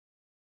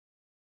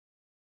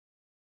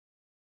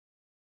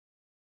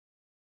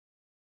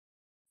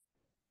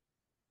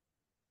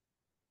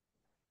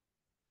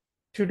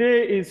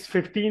Today is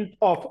 15th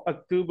of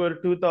October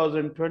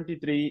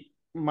 2023.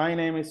 My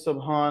name is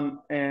Subhan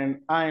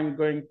and I am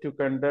going to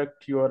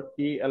conduct your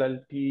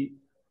ELLT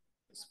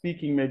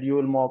speaking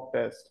module mock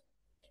test.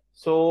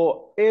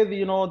 So as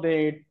you know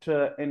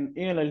that in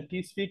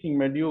ELLT speaking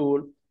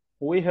module,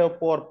 we have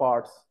four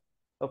parts.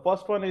 The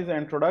first one is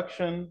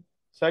introduction,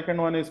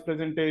 second one is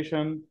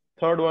presentation,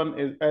 third one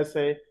is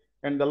essay,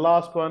 and the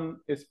last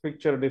one is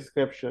picture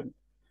description.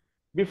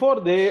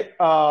 Before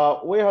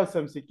we have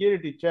some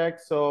security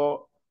checks.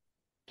 So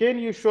can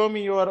you show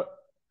me your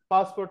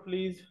passport,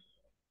 please,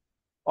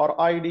 or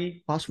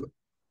ID? Password.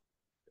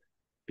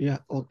 Yeah,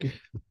 okay.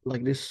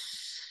 Like this.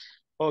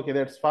 Okay,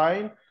 that's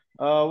fine.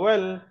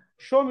 Well,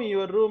 show me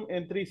your room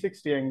in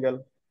 360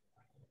 angle.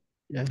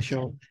 Yeah,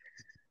 sure.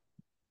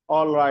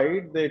 All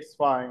right, that's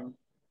fine.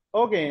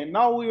 Okay,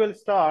 now we will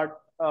start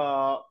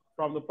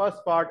from the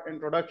first part,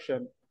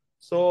 introduction.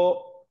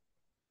 So,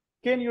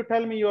 can you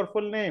tell me your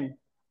full name?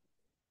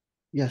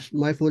 Yes,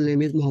 my full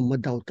name is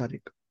Muhammad Daud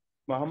Tariq.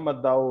 Muhammad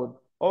Dawood.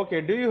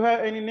 Okay, do you have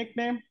any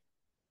nickname?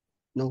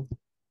 No,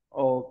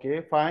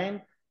 Okay,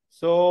 fine.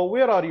 So,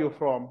 where are you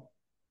from?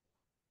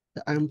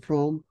 I'm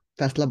from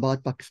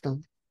Faisalabad,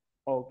 Pakistan.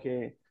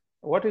 Okay,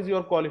 what is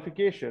your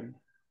qualification?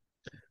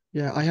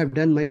 Yeah, I have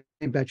done my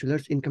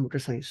bachelor's in computer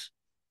science.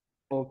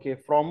 Okay,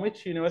 from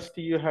which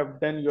university you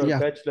have done your Yeah,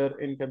 bachelor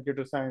in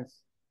computer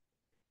science?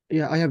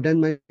 yeah, I have done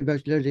my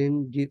bachelor's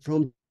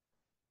from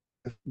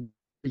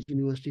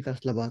University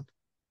Faisalabad.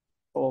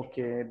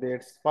 Okay,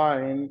 that's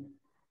fine.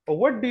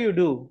 What do you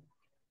do?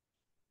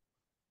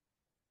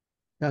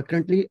 Yeah,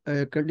 currently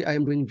I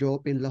am doing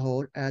job in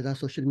Lahore as a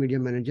social media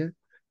manager,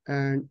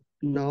 and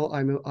now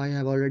I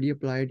have already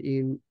applied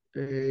in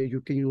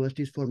UK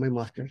universities for my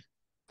master's.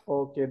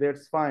 Okay,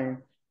 that's fine.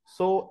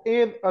 So,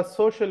 as a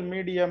social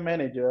media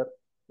manager,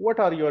 what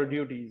are your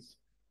duties?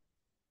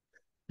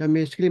 Yeah,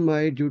 basically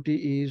my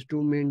duty is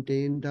to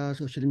maintain the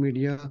social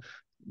media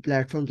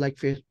platforms like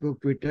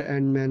Facebook, Twitter,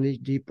 and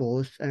manage the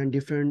posts and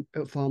different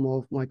form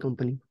of my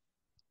company.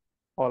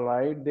 All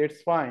right,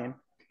 that's fine.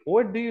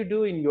 What do you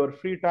do in your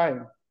free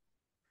time?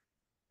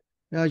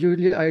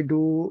 Usually I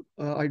do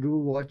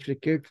watch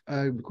cricket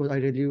because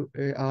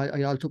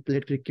I also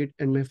play cricket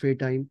in my free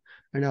time,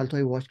 and also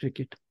I watch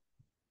cricket.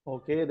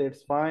 Okay,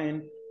 that's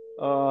fine.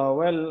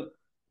 Well,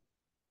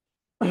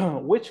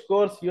 which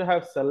course you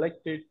have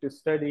selected to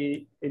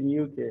study in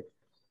UK?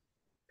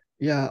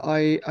 Yeah,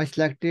 I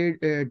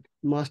selected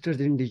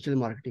masters in digital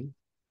marketing.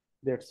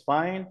 That's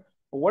fine.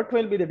 What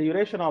will be the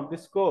duration of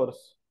this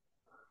course?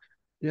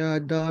 Yeah,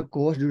 the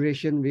course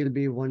duration will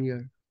be 1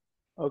 year.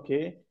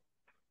 Okay.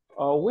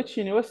 Which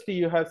university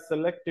you have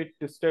selected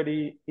to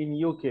study in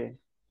UK?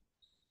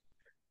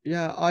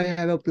 Yeah, I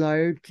have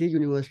applied three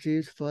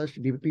universities. First,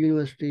 DBP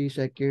University.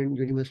 Second,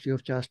 University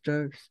of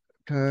Chester.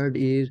 Third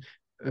is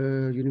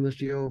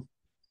University of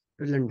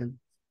London.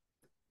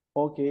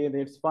 Okay,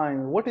 that's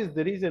fine. What is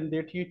the reason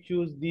that you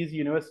choose these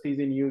universities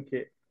in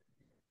UK?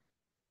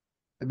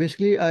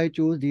 Basically, I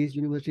chose these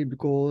universities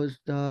because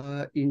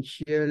the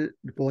initial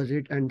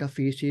deposit and the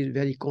fees is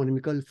very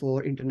economical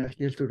for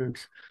international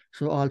students.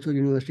 So also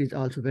university is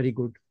also very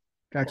good.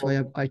 That's why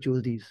Oh, I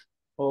chose these.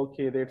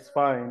 okay, that's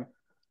fine.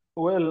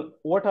 Well,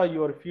 what are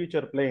your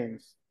future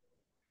plans?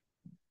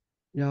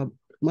 Yeah,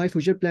 my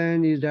future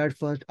plan is that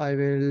first I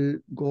will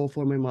go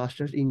for my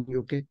masters in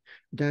UK.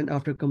 Then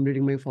after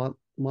completing my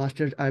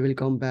masters, I will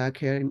come back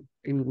here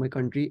in my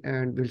country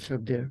and will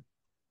serve there.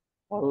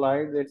 All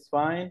right, that's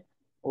fine.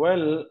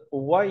 Well,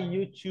 why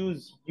you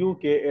choose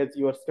UK as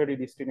your study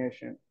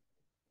destination?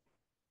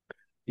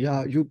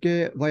 Yeah,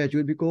 UK, why I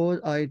choose? Because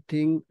I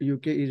think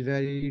UK is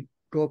very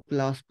top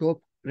class,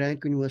 top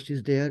rank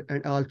universities there.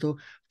 And also,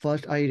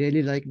 first, I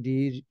really like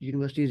these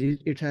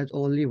universities. It has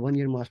only 1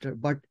 year master.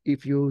 But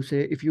if you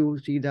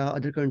see the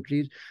other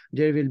countries,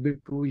 there will be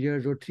 2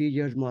 years or 3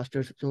 years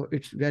masters. So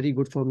it's very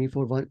good for me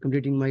for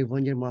completing my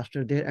 1 year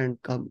master there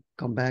and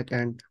come back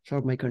and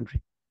serve my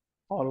country.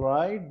 All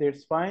right,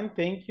 that's fine.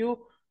 Thank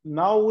you.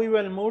 Now we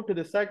will move to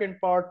the second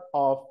part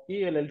of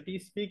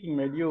ELLT speaking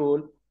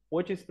module,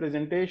 which is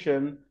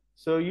presentation.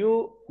 So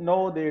you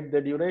know that the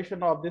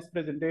duration of this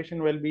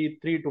presentation will be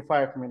 3 to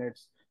 5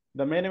 minutes.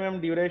 The minimum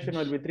duration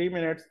will Yes. be 3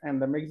 minutes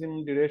and the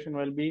maximum duration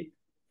will be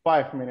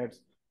 5 minutes.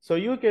 So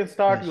you can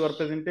start your Yes.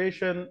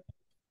 presentation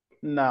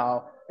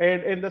now.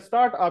 And in the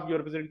start of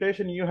your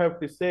presentation, you have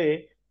to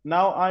say,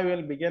 now I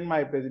will begin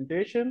my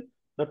presentation.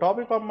 The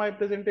topic of my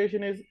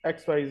presentation is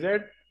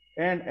XYZ.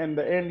 And in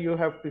the end, you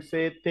have to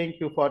say, thank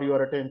you for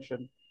your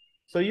attention.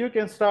 So you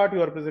can start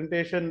your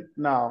presentation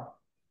now.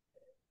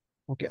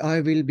 Okay,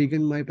 I will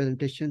begin my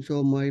presentation.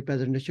 So my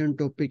presentation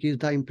topic is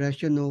the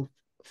impression of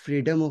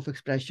freedom of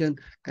expression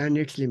and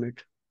its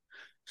limit.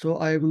 So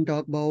I will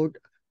talk about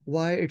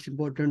why it's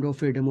important of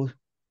freedom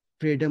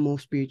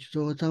of speech.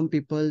 So some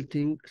people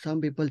think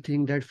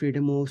that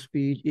freedom of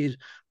speech is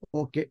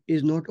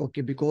not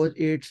okay because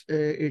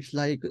it's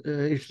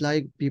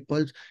like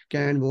people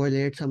can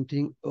violate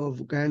something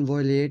of can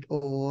violate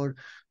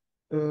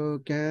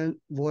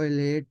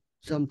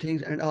some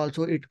things, and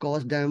also it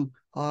cause them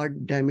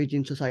hard damage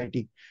in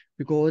society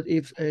because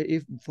if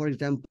for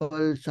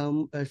example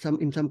some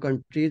in some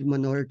countries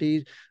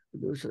minorities,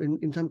 so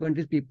in some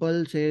countries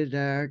people say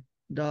that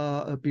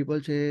the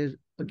people says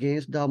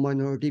against the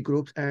minority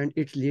groups and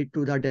it's lead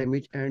to the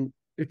damage and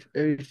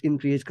it's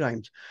increased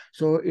crimes,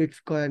 so it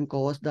can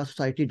cause the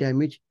society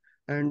damage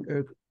and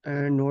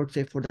and not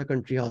safe for the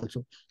country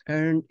also.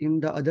 And in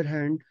the other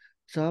hand,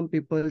 some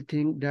people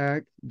think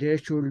that there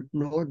should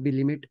not be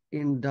limit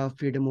in the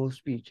freedom of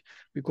speech,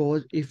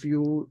 because if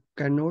you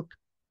cannot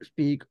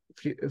speak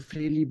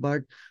freely,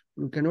 but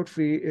you cannot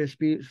speak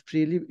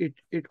freely,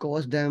 it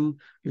costs them.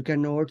 You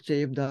cannot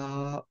save the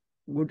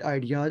good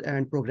ideas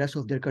and progress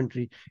of their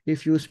country.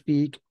 If you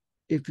speak,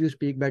 if you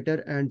speak better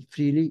and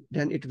freely,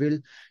 then it will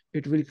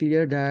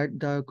clear that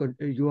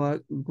you are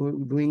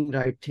doing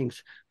right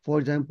things. For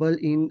example,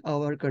 in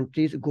our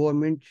countries,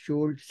 government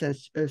should uh,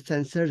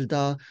 censor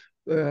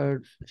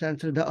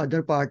the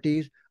other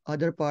parties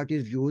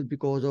views,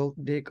 because of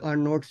they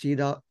cannot see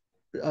the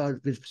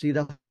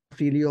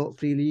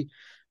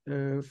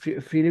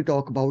freely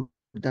talk about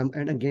them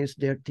and against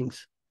their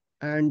things.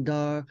 And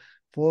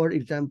for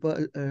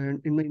example,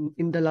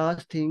 in the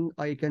last thing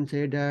I can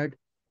say that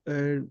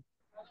uh,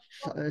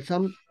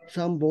 some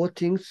both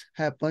things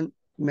happen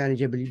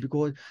manageably,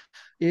 because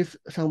if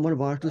someone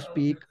wants to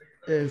speak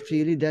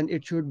freely, then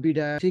it should be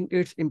that think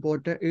it's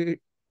important.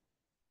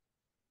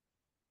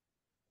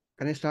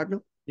 Can I start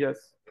now? Yes.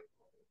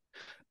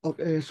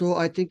 Okay, so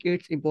I think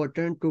it's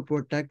important to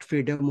protect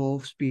freedom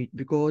of speech,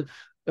 because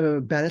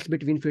balance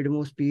between freedom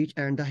of speech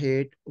and the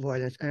hate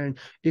violence. And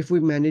if we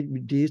manage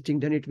these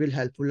things, then it will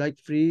helpful. Like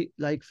free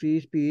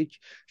speech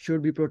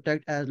should be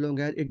protected as long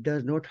as it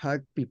does not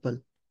hurt people.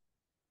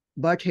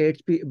 But hate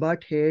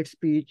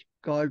speech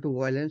called to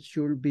violence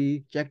should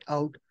be checked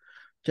out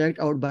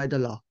by the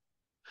law.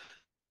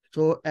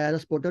 So as a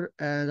supporter,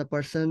 as a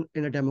person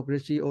in a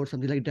democracy or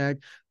something like that,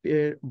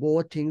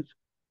 both things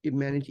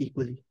manage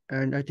equally.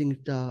 And I think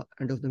it's the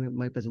end of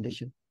my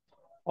presentation.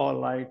 All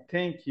right,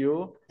 thank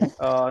you.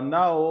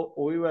 Now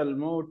we will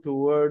move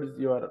towards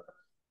your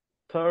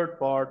third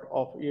part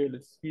of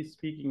ELTS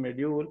speaking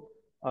module,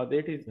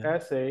 that is Yeah.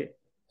 essay.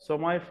 So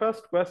my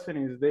first question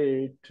is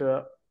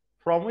that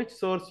from which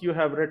source you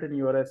have written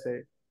your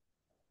essay?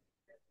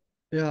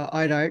 Yeah,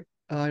 I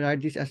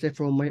write this essay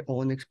from my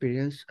own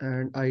experience,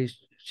 and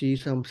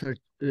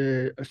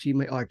see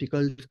my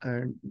articles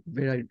and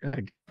where I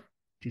write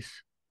this.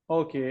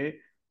 Okay,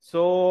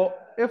 so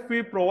if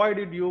we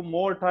provided you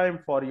more time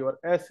for your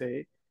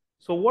essay,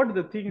 so what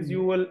the things Mm.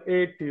 you will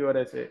add to your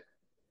essay?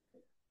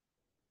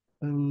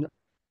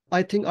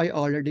 I think I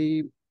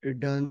already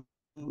done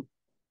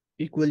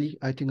equally.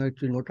 I think I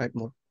will not write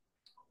more.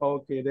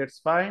 Okay, that's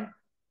fine.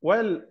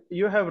 Well,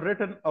 you have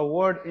written a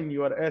word in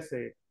your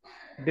essay,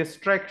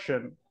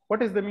 distraction.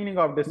 What is the meaning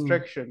of Mm.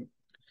 distraction?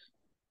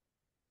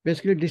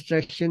 Basically,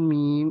 distraction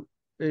mean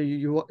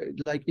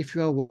like if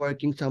you are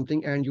working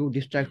something and you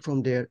distract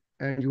from there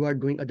and you are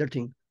doing other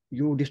thing,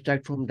 you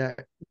distract from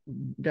that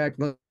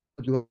work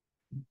you are doing.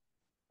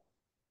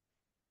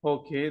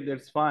 Okay,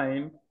 that's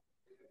fine.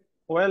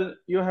 Well,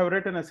 you have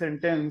written a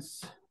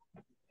sentence.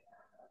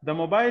 The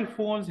mobile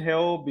phones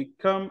have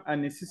become a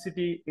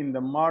necessity in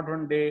the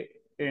modern day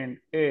and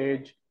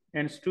age,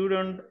 and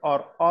students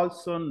are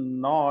also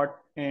not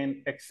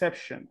an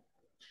exception.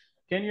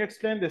 Can you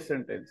explain this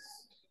sentence?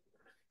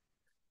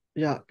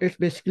 Yeah, it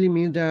basically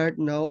means that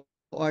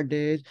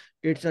nowadays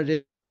it's a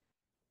really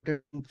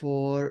important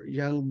for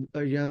young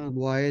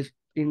boys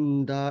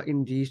in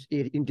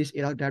this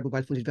era, that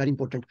mobile phone is very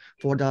important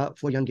for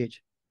young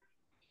age.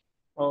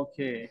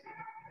 Okay,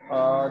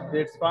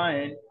 that's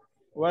fine.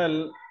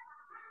 Well,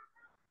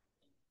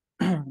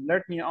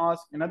 let me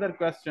ask another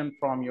question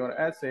from your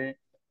essay.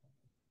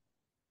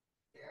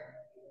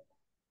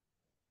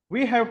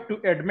 We have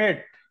to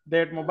admit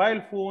that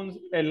mobile phones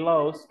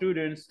allow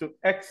students to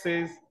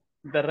access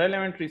the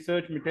relevant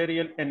research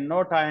material in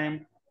no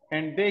time,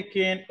 and they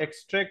can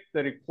extract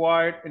the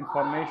required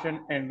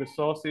information and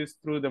resources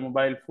through the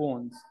mobile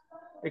phones.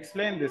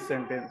 Explain this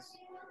sentence.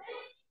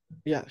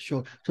 Yeah,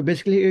 sure. So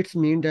basically, it's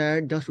mean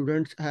that the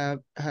students have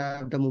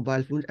the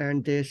mobile phones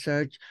and they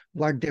search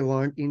what they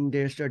want in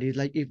their studies.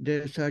 Like if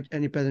they search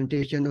any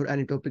presentation or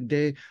any topic,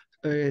 they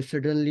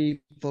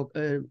suddenly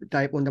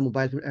type on the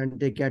mobile phone and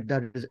they get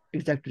the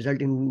exact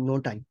result in no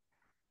time.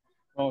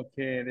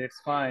 Okay, that's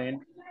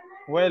fine.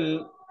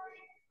 Well,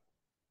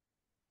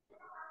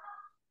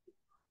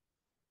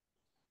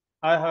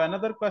 I have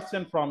another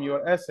question from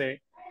your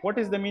essay. What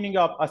is the meaning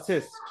of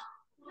assist?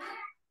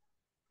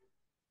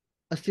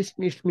 Assist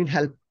mean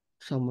help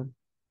someone.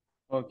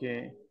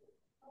 Okay,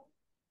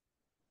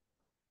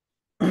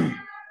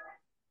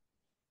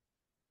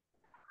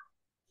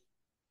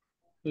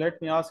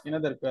 let me ask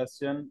another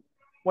question.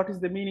 What is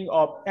the meaning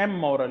of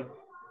immoral?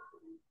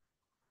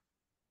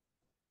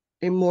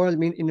 Immoral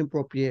mean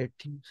inappropriate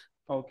things.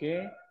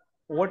 Okay.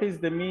 What is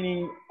the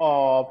meaning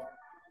of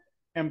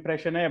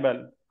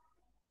impressionable?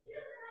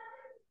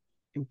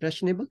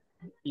 Impressionable.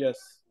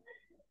 Yes.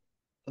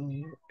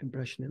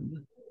 Impressionable.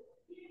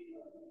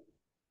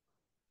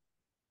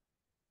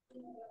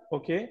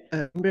 Okay.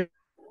 Impressionable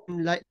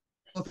like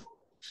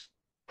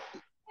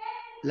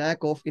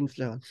lack of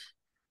influence.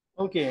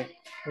 Okay,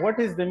 what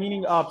is the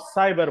meaning of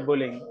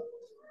cyberbullying?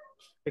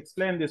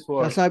 Explain this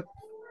Yeah,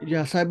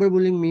 word.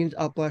 cyberbullying means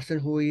a person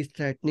who is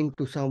threatening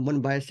to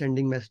someone by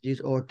sending messages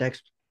or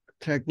text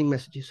threatening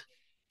messages,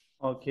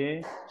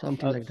 Okay,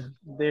 something uh, like that.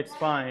 that's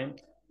fine.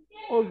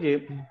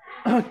 Okay,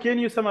 Mm. can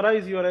you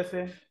summarize your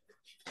essay?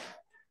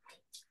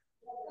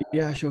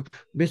 Yeah, sure.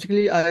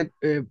 Basically,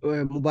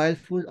 mobile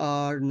phones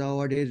are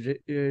nowadays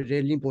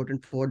really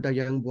important for the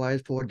young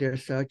boys for their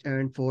search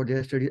and for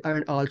their studies.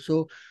 And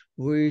also,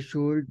 we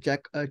should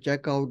check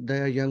out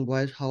the young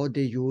boys how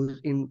they use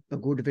in a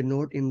good way,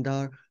 not in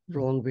the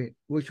wrong way.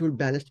 We should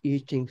balance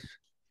each things,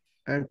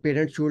 and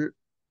parents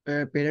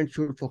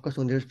should focus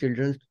on their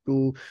children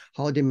to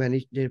how they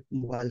manage their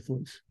mobile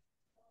phones.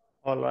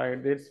 All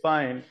right, that's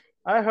fine.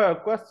 I have a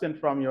question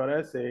from your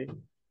essay.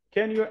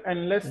 Can you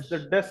enlist the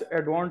Yes.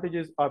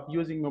 disadvantages of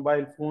using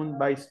mobile phone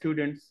by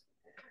students?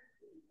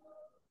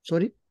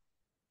 Sorry.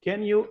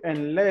 Can you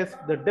enlist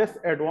the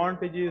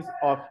disadvantages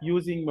of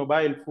using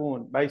mobile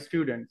phone by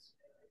students?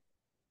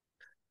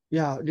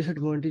 Yeah,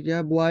 disadvantage.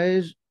 Yeah,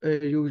 boys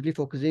usually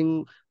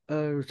focusing.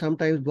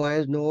 Sometimes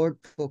boys not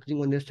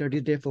focusing on their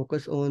studies. They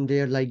focus on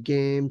their like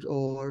games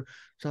or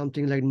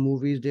something like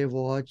movies they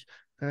watch,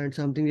 and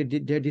something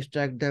they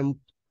distract them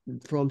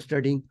from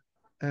studying.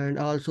 And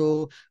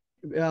also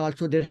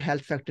their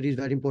health factor is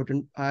very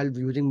important. While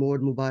using more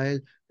mobile,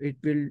 it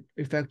will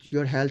affect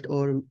your health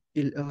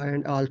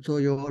and also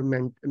your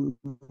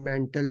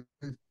mental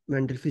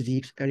mental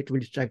physiques, and it will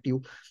distract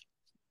you.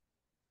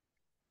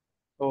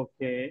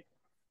 Okay,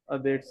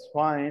 that's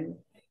fine.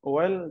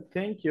 Well,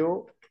 thank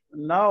you.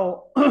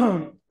 Now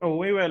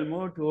we will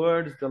move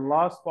towards the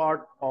last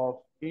part of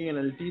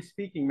ELLT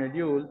speaking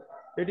module.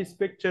 It is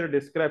picture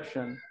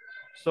description.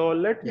 So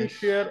let me Yes.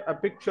 share a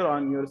picture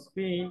on your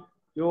screen.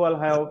 You will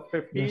have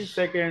 15 Yes.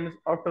 seconds.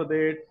 After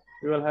that,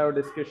 you will have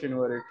a discussion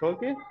over it.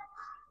 Okay?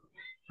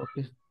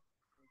 Okay.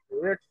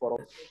 Wait for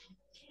it.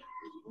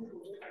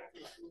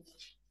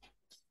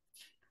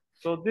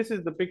 So this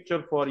is the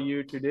picture for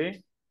you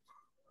today.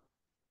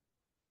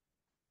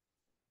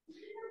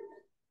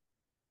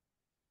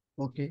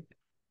 Okay.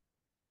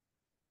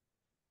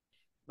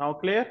 Now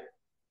clear?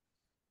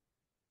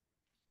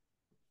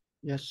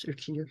 Yes,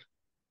 it's here.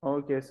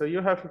 Okay, so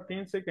you have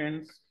 15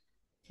 seconds.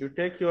 You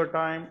take your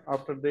time.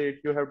 After that,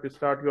 you have to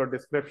start your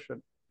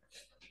description.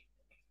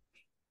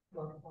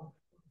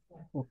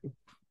 Okay.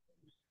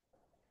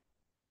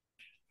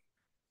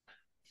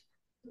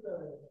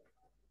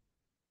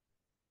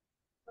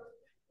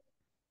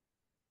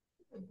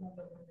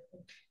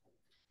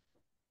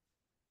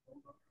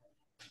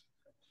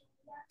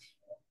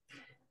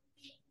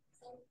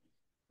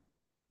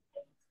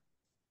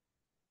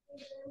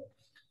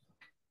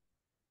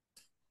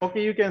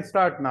 Okay, you can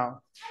start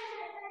now.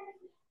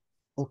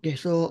 Okay,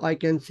 so I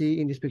can see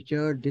in this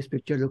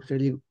picture looks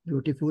really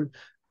beautiful.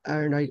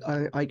 And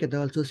I can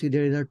also see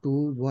there are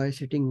two boys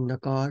sitting in a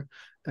car,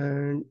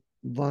 and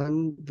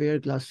one wear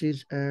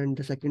glasses and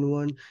the second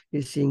one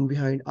is seeing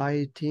behind.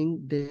 I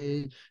think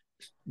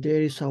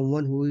there is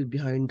someone who is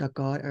behind the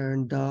car,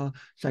 and the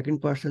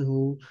second person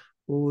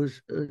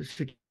who's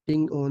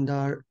sitting on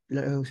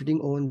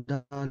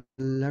the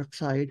left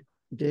side.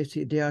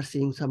 They are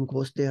seeing some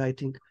ghost there, I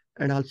think.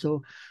 And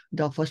also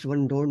the first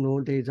one don't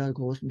know there is a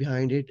ghost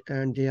behind it,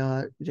 and they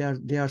are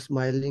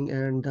smiling,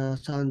 and the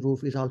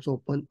sunroof is also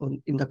open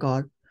on in the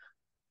car.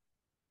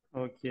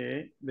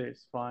 Okay,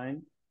 that's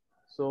fine.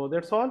 So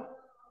that's all.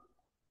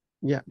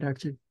 Yeah,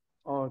 that's it.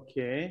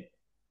 Okay,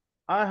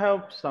 I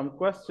have some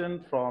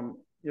question from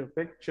your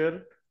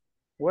picture.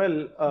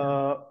 Well,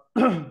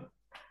 Yeah,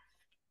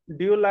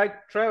 do you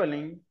like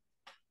traveling?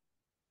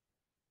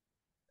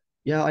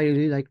 yeah, I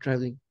really like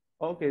traveling.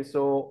 Okay,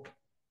 so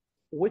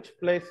which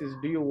places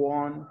do you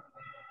want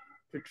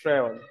to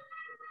travel?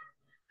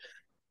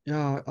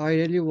 Yeah, I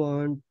really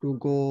want to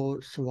go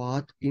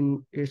Swat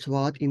in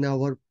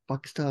our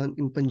Pakistan,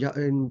 in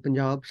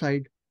Punjab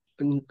side,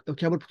 in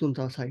Khyber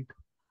Pakhtunkhwa side,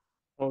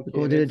 Okay,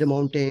 because there is the that's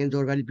mountains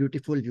or very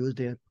beautiful views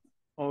there.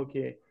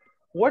 okay.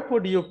 What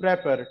would you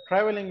prefer,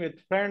 traveling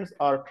with friends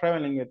or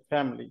traveling with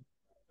family?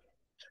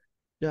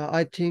 Yeah,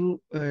 I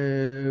think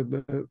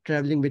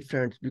traveling with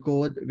friends,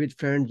 because with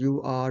friends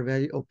you are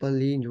very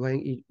openly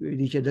enjoying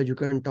with each other. You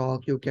can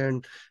talk, you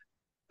can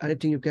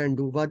anything you can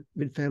do. But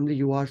with family,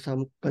 you are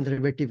some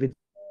conservative with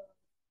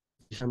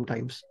each other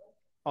sometimes.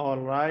 All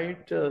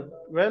right.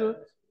 Well,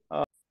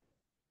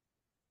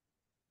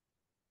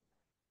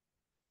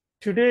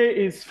 today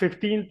is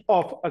 15th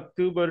of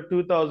October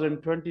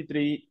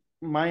 2023.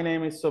 My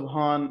name is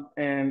Subhan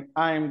and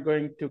I am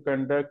going to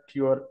conduct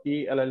your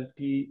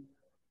ELLT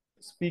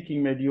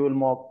speaking module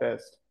mock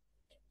test.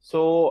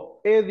 So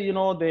as you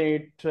know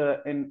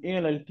that in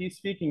ELLT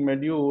speaking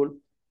module,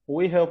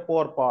 we have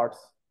four parts.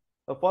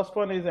 The first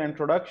one is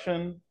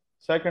introduction,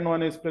 second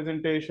one is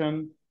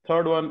presentation,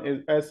 third one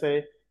is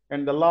essay,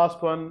 and the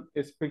last one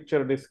is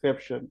picture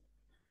description.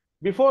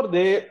 Before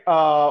they,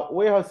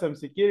 we have some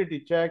security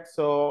checks.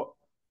 So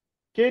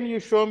can you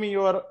show me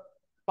your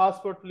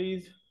passport,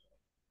 please?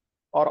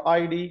 or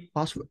ID?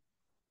 Password.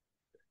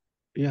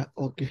 Yeah,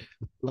 okay.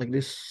 Like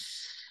this.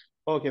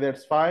 Okay,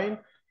 that's fine.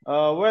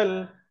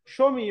 Well,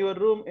 show me your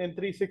room in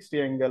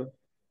 360 angle.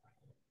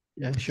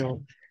 Yeah,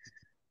 sure.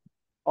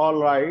 All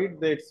right,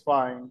 that's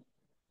fine.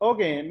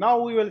 Okay, now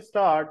we will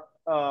start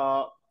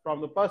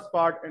from the first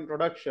part,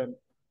 introduction.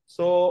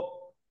 So,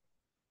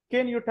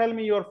 can you tell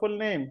me your full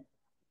name?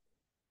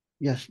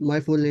 Yes, my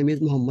full name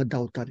is Muhammad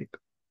Daud Tariq.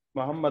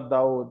 Muhammad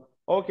Dawood.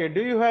 Okay,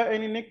 do you have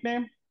any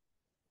nickname?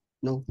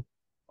 No,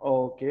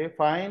 Okay,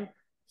 fine.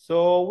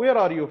 So, where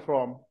are you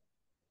from?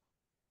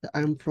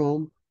 I'm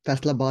from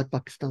Faisalabad,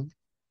 Pakistan.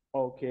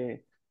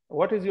 Okay.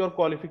 What is your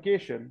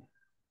qualification?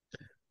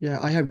 Yeah,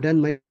 I have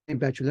done my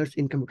bachelor's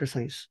in computer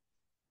science.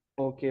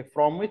 Okay,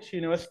 from which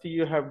university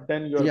you have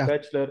done your Yeah,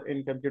 bachelor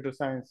in computer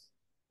science?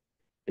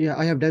 yeah,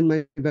 I have done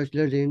my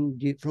bachelor's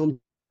from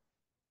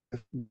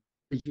GUF,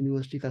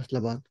 University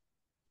Faisalabad.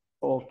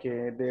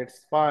 Okay,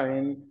 that's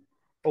fine.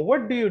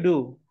 What do you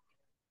do?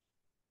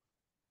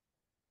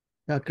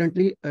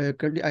 Currently,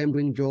 I am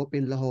doing job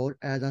in Lahore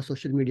as a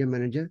social media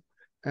manager,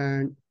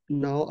 and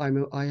now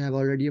I have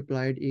already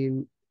applied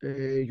in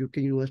UK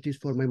universities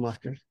for my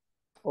master's.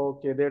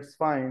 Okay, that's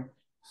fine.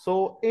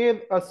 So, as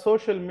a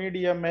social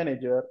media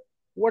manager,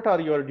 what are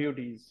your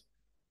duties?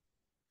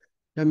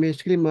 Yeah,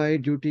 basically, my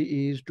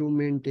duty is to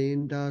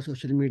maintain the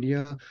social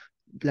media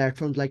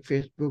platforms like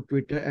Facebook,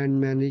 Twitter,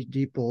 and manage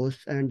the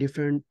posts and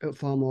different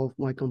form of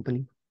my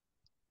company.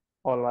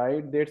 All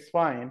right, that's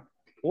fine.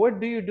 What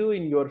do you do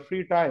in your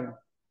free time?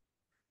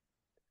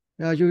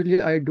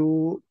 Usually, I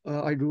do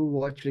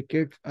watch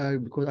cricket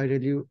because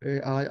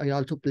I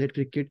also play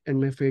cricket in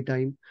my free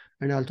time,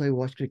 and also I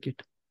watch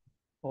cricket.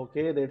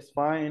 Okay, that's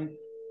fine.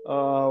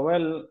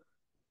 Well,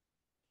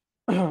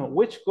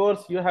 which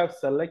course you have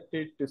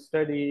selected to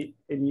study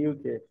in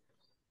UK?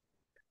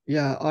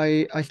 Yeah,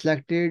 I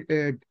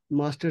selected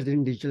masters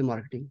in digital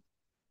marketing.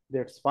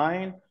 That's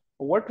fine.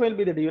 What will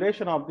be the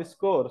duration of this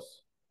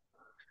course?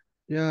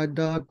 Yeah,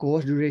 the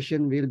course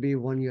duration will be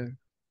 1 year.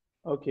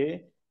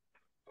 Okay.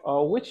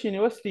 Which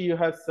university you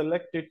have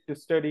selected to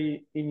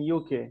study in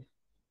UK?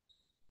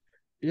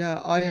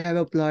 Yeah, I have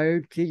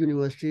applied three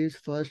universities.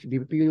 First,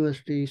 DPP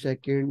University.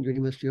 Second,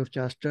 University of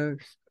Chester.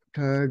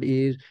 Third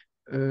is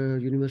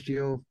University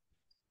of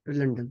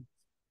London.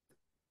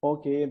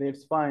 Okay,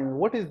 that's fine.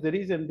 What is the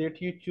reason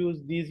that you choose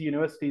these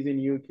universities in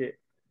UK?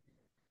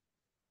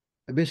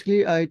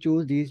 Basically, I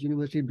chose these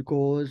universities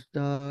because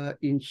the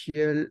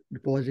initial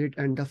deposit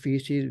and the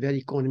fees is very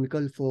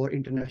economical for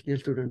international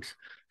students.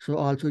 So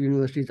also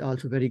university is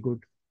also very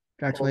good.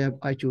 That's why Oh,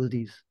 I chose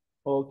these.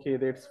 okay,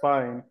 that's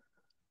fine.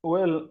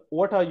 Well,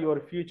 what are your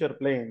future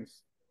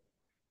plans?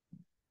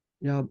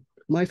 Yeah,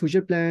 my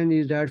future plan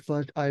is that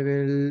first I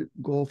will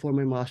go for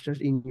my masters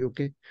in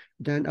UK.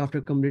 Then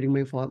after completing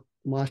my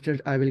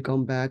masters, I will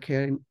come back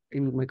here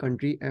in my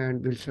country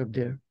and will serve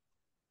there.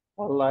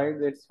 All right,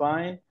 that's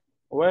fine.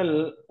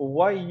 Well,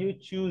 why you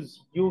choose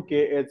UK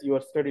as your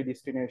study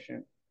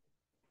destination?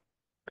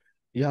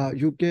 Yeah,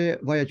 UK,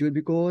 why I choose?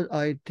 Because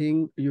I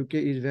think UK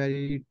is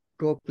very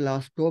top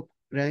class, top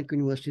rank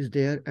universities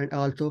there. And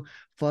also,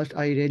 first,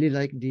 I really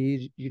like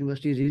these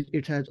universities.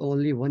 It has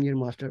only 1 year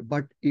master.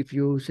 But if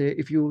you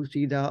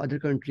see the other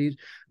countries,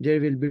 there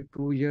will be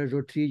 2 years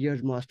or 3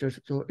 years masters.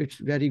 So it's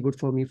very good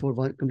for me for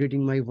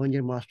completing my 1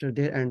 year master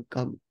there and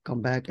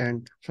come back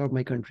and serve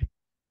my country.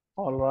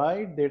 All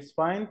right, that's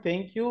fine.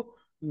 Thank you.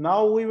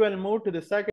 Now we will move to the second.